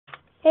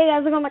Hey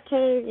guys, welcome back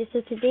to this. So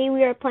today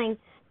we are playing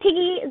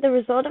Piggy, the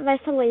Result of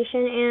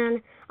Isolation,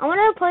 and I want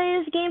to play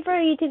this game for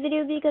a YouTube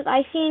video because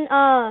I seen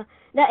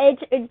that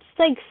it's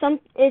like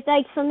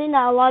something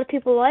that a lot of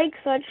people like,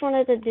 so I just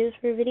wanted to do this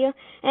for a video.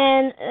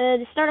 And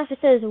to start off, it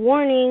says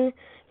warning: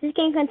 this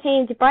game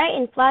contains bright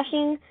and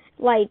flashing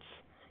lights,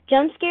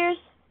 jump scares,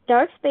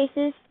 dark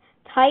spaces,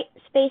 tight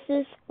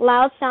spaces,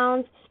 loud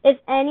sounds. If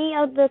any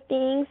of the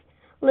things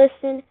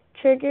listed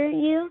trigger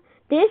you,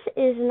 this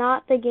is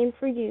not the game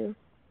for you.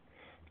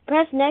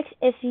 Press next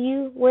if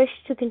you wish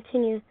to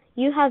continue.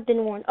 You have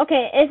been warned.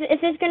 Okay,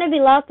 if it's gonna be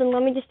loud, then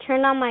let me just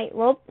turn on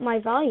my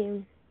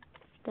volume.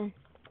 Then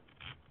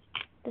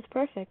that's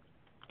perfect.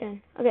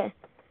 Then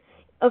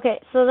okay,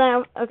 so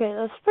then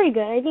that's pretty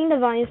good. I think the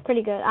volume's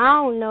pretty good. I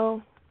don't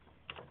know,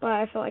 but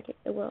I feel like it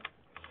will.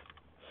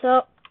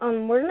 So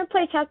we're gonna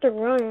play chapter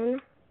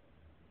 1.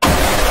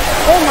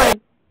 Oh my,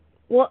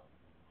 what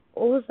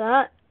was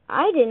that?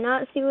 I did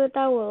not see what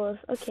that was.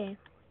 Okay,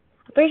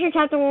 I'm pretty sure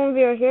chapter 1 will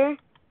be right here.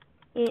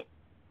 Yeah.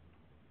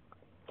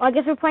 Well, I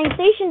guess we're playing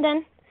Station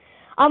then.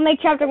 I'll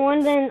make chapter 1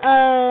 then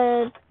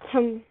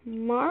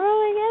tomorrow,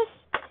 I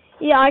guess.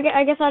 Yeah,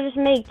 I guess I'll just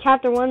make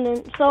chapter 1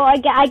 then. So I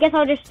guess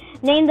I'll just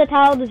name the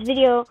title of this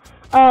video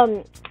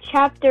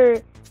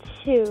chapter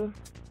 2,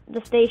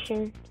 the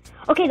station.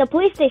 Okay, the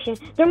police station.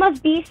 There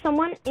must be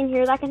someone in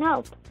here that can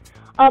help.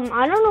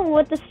 I don't know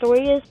what the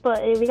story is,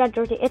 but we got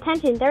Georgie.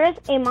 Attention, there is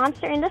a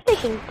monster in the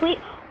station. Please.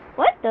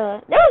 What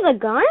the? There was a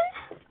gun?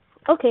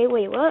 Okay,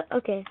 wait, what?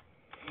 Okay.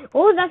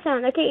 What was that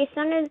sound? Okay, it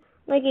sounded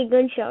like a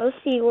gunshot. Let's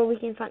see what we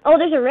can find. Oh,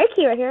 there's a red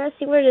key right here. Let's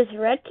see where this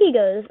red key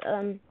goes.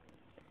 It's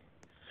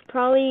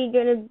probably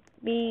gonna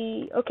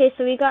be okay.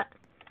 So we got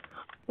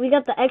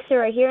the exit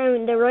right here,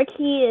 and the red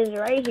key is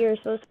right here.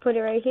 So let's put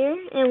it right here.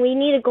 And we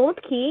need a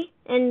gold key.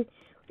 And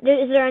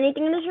is there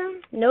anything in this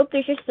room? Nope.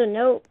 There's just a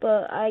note,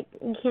 but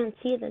you can't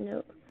see the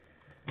note.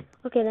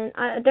 Okay,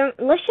 then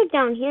let's check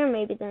down here.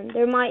 Maybe then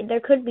there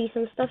could be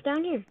some stuff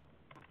down here.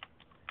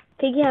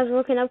 Piggy has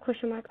woken up?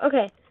 Question mark.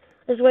 Okay.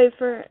 Let's wait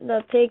for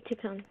the pig to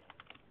come.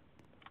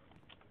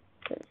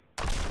 Okay.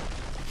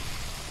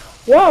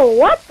 Whoa,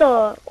 what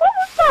was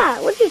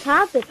that? What just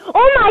happened?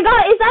 Oh my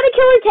god, is that a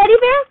killer teddy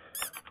bear?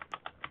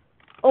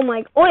 Oh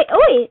my, wait,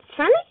 it's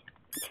friendly?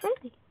 It's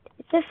friendly.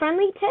 It's a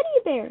friendly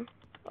teddy bear.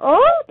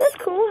 Oh, that's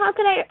cool. How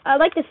could I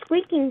like the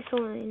squeaking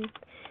sound.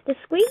 The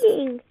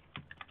squeaking.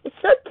 It's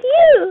so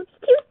cute.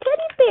 Cute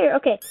teddy bear.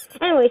 Okay,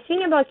 anyway,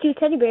 speaking about cute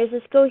teddy bears,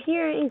 let's go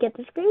here and get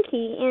this green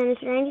key. And is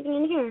there anything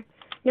in here?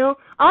 No.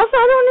 Also,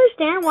 I don't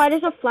understand why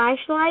there's a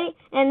flashlight,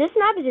 and this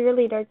map is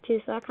really dark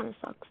too, so that kind of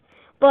sucks.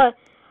 But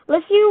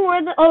let's see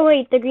where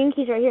the green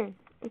key's right here.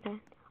 Okay.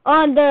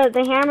 Oh, and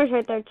the hammer's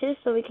right there too,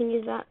 so we can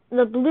use that.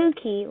 The blue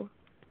key.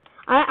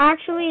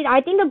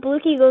 I think the blue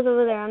key goes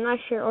over there. I'm not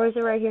sure, or is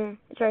it right here?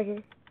 It's right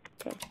here.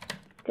 Okay.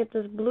 Let's get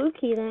this blue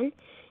key then,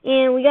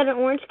 and we got an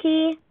orange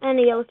key and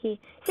a yellow key.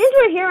 Since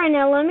we're here right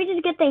now, let me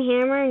just get the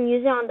hammer and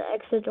use it on the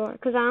exit door,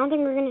 because I don't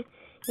think we're gonna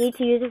need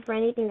to use it for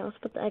anything else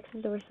but the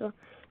exit door. So.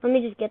 Let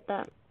me just get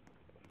that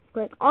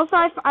quick. Also,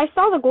 I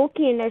saw the gold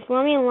key in there, so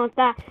let me unlock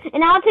that.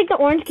 And I'll take the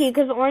orange key,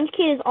 because the orange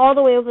key is all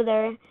the way over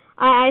there.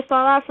 I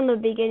saw that from the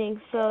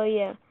beginning, so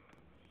yeah.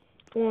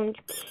 Orange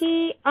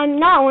key.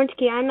 Not orange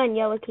key, I meant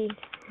yellow key.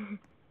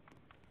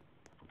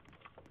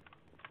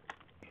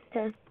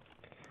 Okay.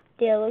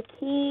 The yellow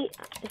key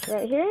is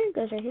right here. It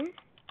goes right here.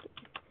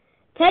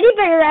 Teddy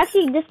bear,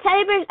 this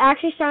teddy bear is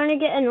actually starting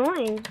to get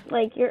annoying.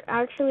 Like, you're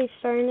actually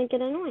starting to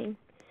get annoying.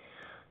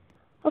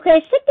 Okay,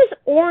 let's take this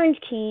orange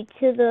key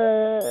to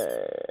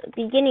the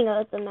beginning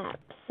of the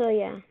map. So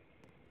yeah,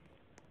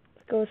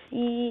 let's go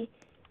see.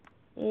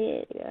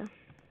 Yeah.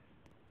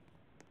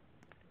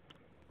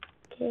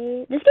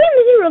 Okay, this game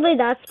isn't really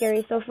that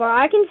scary so far.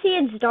 I can see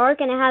it's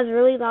dark and it has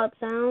really loud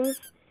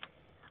sounds,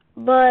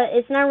 but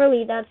it's not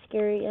really that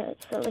scary yet.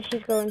 So let's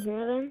just go in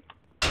here then.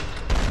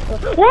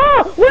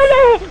 Whoa!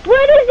 What is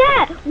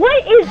that?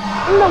 What in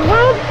the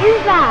world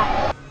is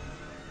that?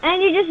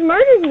 And you just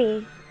murdered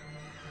me.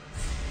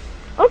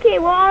 Okay,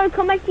 well, I'll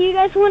come back to you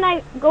guys when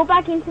I go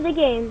back into the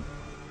game.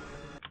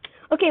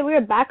 Okay, we're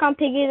back on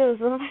Piggy, the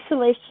Result of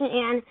Isolation,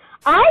 and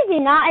I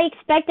did not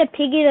expect a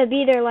piggy to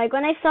be there. Like,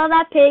 when I saw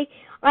that pig,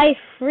 I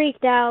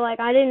freaked out. Like,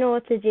 I didn't know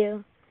what to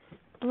do.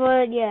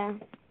 But, yeah.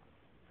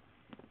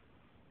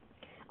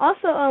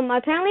 Also,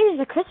 apparently there's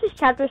a Christmas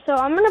chapter, so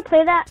I'm gonna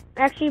play that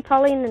actually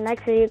probably in the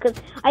next video, because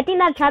I think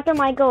that chapter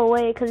might go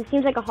away, because it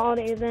seems like a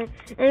holiday event.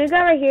 And we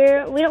got right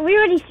here, we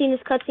already seen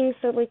this cutscene,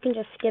 so we can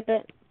just skip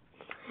it.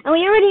 And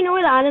we already know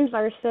where the items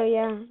are, so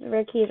yeah, the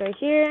red key is right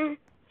here.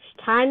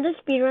 It's time to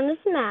speedrun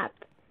this map.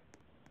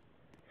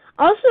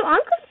 Also,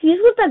 I'm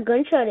confused what that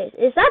gunshot is.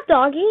 Is that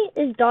Doggy?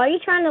 Is Doggy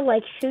trying to,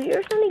 like, shoot you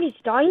or something? Is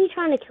Doggy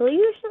trying to kill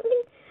you or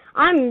something?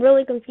 I'm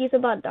really confused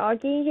about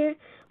Doggy here,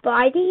 but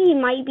I think he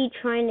might be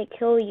trying to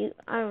kill you.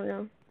 I don't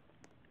know.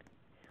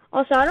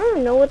 Also, I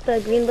don't know what the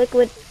green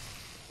liquid...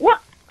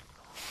 What?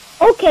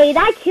 Okay,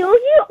 that kills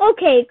you?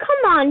 Okay,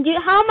 come on, dude.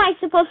 How am I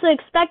supposed to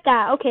expect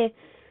that? Okay.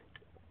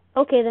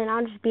 Okay, then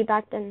I'll just be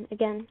back then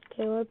again.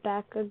 Okay, we're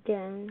back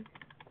again.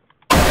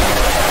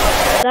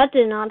 That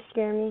did not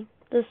scare me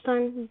this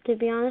time, to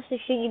be honest.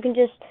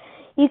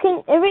 You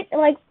can every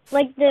like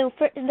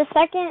the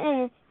second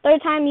and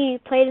third time you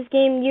play this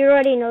game, you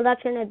already know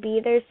that's gonna be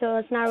there, so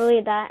it's not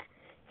really that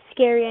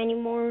scary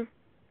anymore.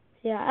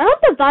 Yeah, I hope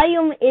the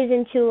volume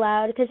isn't too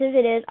loud, because if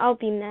it is, I'll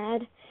be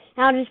mad.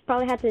 And I'll just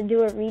probably have to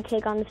do a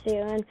retake on this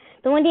video. And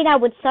the one thing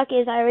that would suck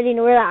is I already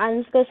know where the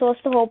items go, so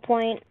what's the whole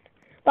point?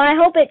 But I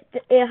hope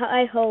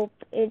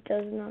it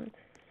does not.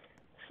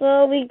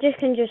 So we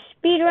can just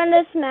speedrun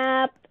this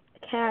map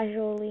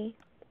casually.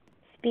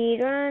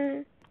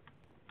 Speedrun.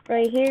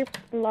 Right here,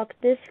 lock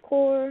this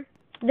core.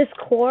 This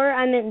core?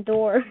 I meant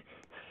door.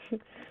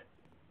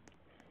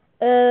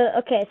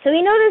 Okay, so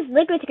we know there's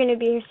liquids gonna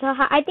be here, so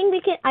I think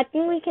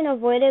we can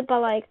avoid it by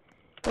like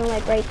going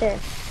like right there.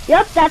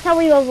 Yep, that's how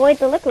we avoid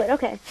the liquid.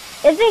 Okay,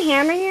 is the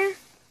hammer here?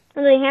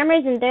 Oh, the hammer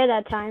isn't there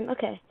that time.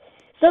 Okay,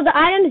 so the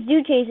items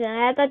do change then.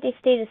 I thought they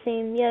stay the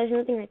same. Yeah, there's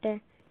nothing right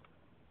there.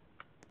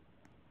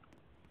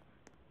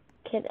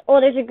 Okay, oh,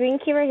 there's a green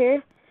key right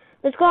here.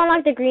 Let's go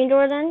unlock the green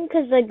door then,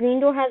 because the green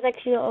door has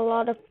actually a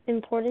lot of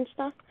important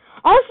stuff.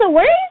 Also,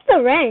 where is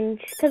the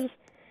wrench? Because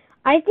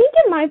I think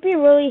it might be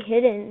really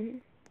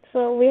hidden.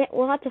 So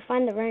we'll have to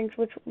find the wrench,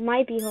 which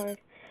might be hard.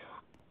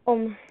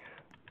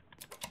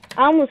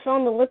 I almost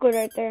found the liquid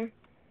right there.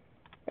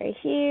 Right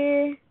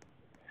here.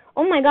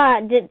 Oh my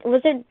god, did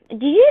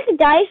you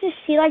guys just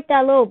see like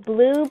that little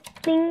blue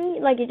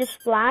thing? Like it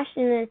just flashed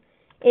and then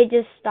it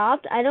just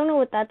stopped? I don't know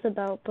what that's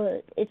about,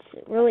 but it's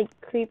really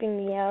creeping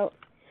me out.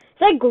 It's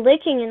like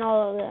glitching and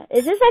all of that.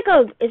 Is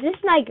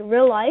this like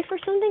real life or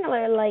something?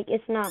 Or like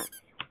it's not?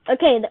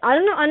 Okay, I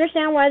don't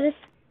understand why this.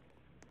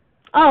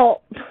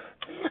 Oh.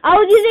 I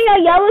was using a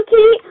yellow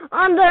key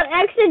on the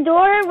exit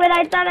door when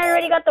I thought I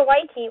already got the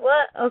white key.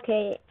 What?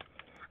 Okay.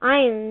 I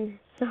am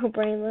so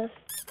brainless.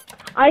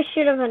 I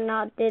should have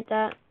not did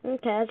that.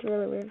 Okay, that's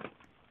really weird.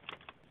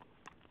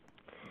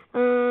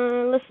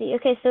 Let's see.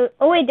 Okay, so...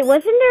 Oh, wait.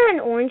 Wasn't there an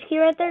orange key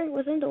right there?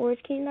 Wasn't the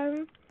orange key in that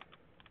room?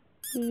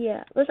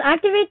 Yeah. Let's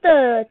activate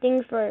the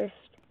thing first.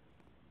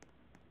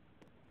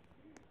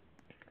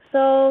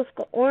 So, let's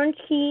go orange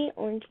key,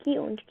 orange key,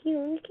 orange key,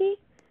 orange key.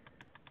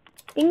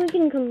 I think we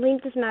can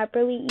complete this map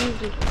really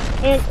easy.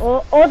 And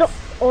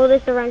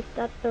there's the wrench.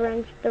 That's the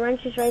wrench. The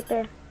wrench is right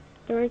there.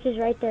 The wrench is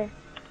right there.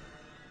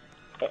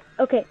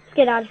 Okay, let's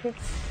get out of here.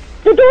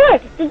 The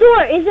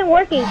door isn't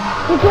working.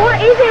 The door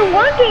isn't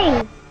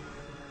working.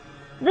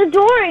 The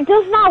door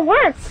does not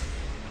work.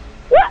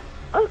 What?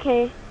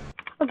 Okay.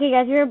 Okay,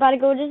 guys, we're about to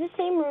go to the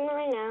same room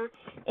right now,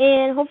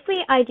 and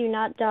hopefully I do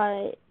not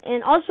die.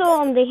 And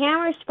also, the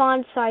hammer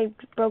spawned, so I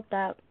broke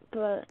that.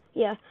 But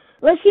yeah.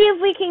 Let's see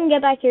if we can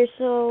get back here.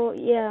 So,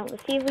 yeah,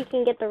 let's see if we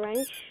can get the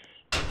wrench.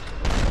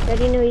 I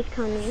already know he's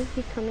coming.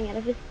 He's coming out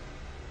of his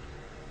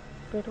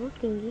little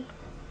thingy.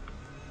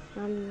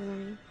 I'm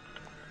running.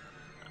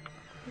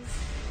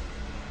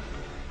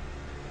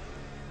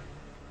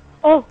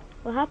 Oh,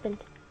 what happened?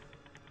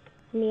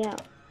 Let me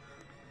out.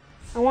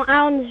 I want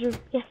out in this room.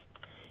 Yes.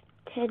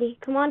 Teddy.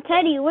 Come on,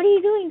 Teddy. What are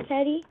you doing,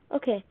 Teddy?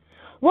 Okay.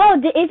 Whoa,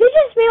 is it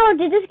just me or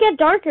did this get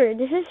darker?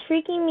 This is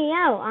freaking me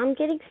out. I'm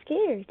getting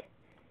scared.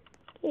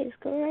 Okay, let's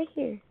go right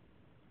here.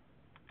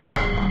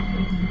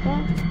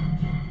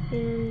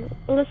 And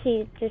let's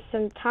see, there's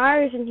some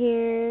tires in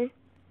here.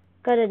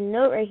 Got a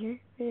note right here.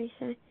 Very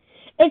sad.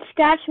 It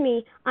scratched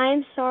me.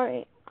 I'm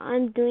sorry.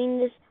 I'm doing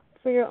this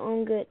for your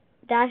own good.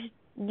 Dash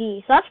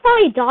D. So that's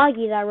probably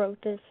Doggy that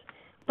wrote this.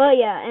 But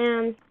yeah,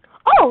 and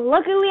oh,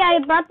 luckily I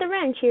brought the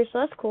wrench here, so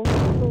that's cool.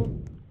 So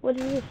what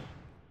is this?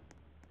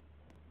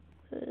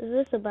 What is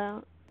this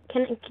about?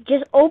 Can it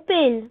just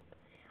open?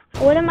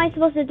 What am I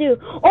supposed to do?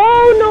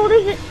 Oh no,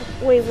 there's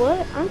a... Wait,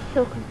 what? I'm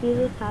so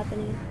confused what's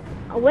happening.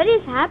 What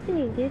is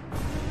happening, dude?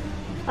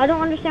 I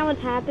don't understand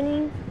what's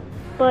happening,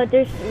 but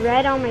there's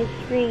red on my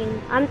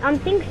screen. I'm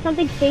thinking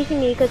something's chasing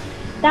me, because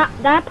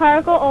that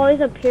particle always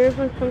appears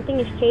when something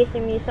is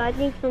chasing me, so I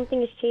think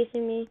something is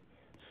chasing me.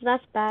 So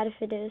that's bad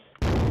if it is.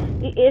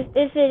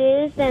 If it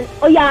is, then...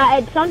 Oh yeah,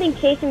 it's something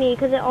chasing me,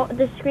 because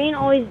the screen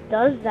always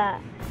does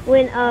that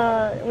when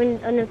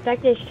an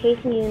infected is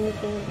chasing you in this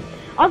game.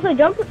 Also,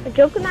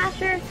 Joker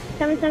Master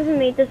 77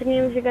 made this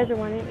game, if you guys are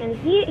wondering, and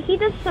he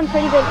does some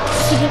pretty good.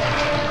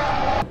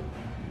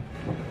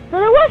 So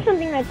there was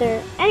something right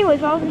there.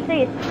 Anyways, what I was gonna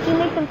say is he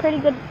makes some pretty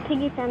good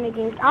Piggy family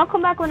games. I'll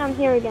come back when I'm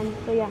here again.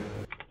 So yeah.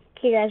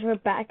 Okay, guys, we're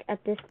back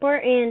at this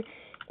part, and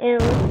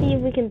let's see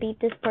if we can beat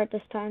this part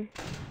this time.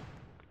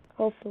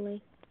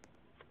 Hopefully.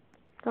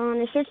 Go on,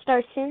 it should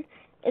start soon.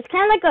 It's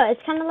kind of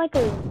like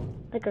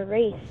a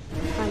race,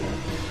 kind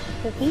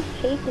of. Cause he's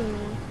chasing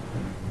me.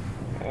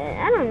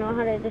 I don't know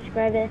how to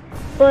describe it,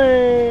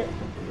 but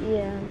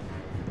yeah.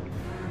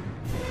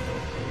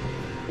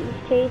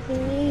 He's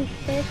chasing me,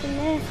 he's chasing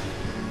me,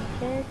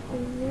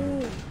 chasing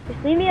me.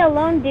 Just leave me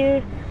alone,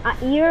 dude.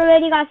 You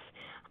already got...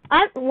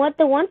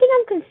 The one thing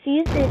I'm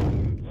confused is,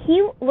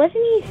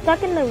 wasn't he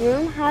stuck in the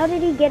room? How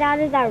did he get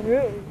out of that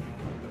room?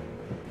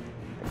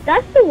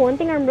 That's the one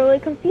thing I'm really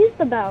confused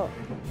about.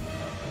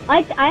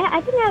 I think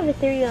I have a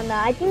theory on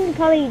that. I think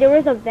probably there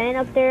was a vent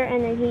up there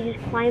and then he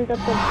just climbed up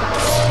the...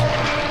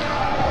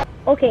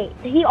 Okay,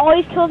 he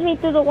always kills me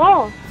through the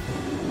wall.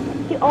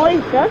 He always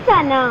does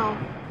that now.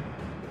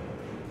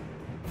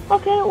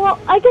 Okay, well,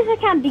 I guess I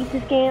can't beat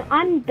this game.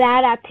 I'm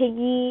bad at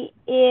piggy,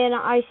 and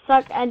I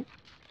suck at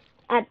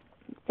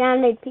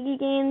fan-made piggy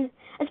games.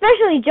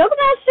 Especially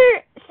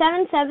Jokermaster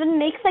 7-7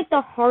 makes like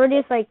the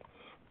hardest like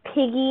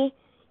piggy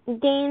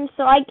games.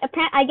 So I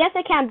guess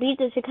I can't beat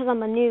this because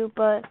I'm a noob.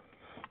 But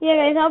yeah,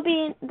 guys, that'll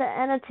be the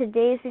end of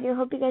today's video.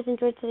 Hope you guys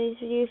enjoyed today's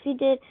video. If you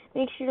did,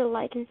 make sure to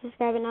like and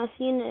subscribe, and I'll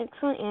see you in the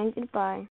next one. And goodbye.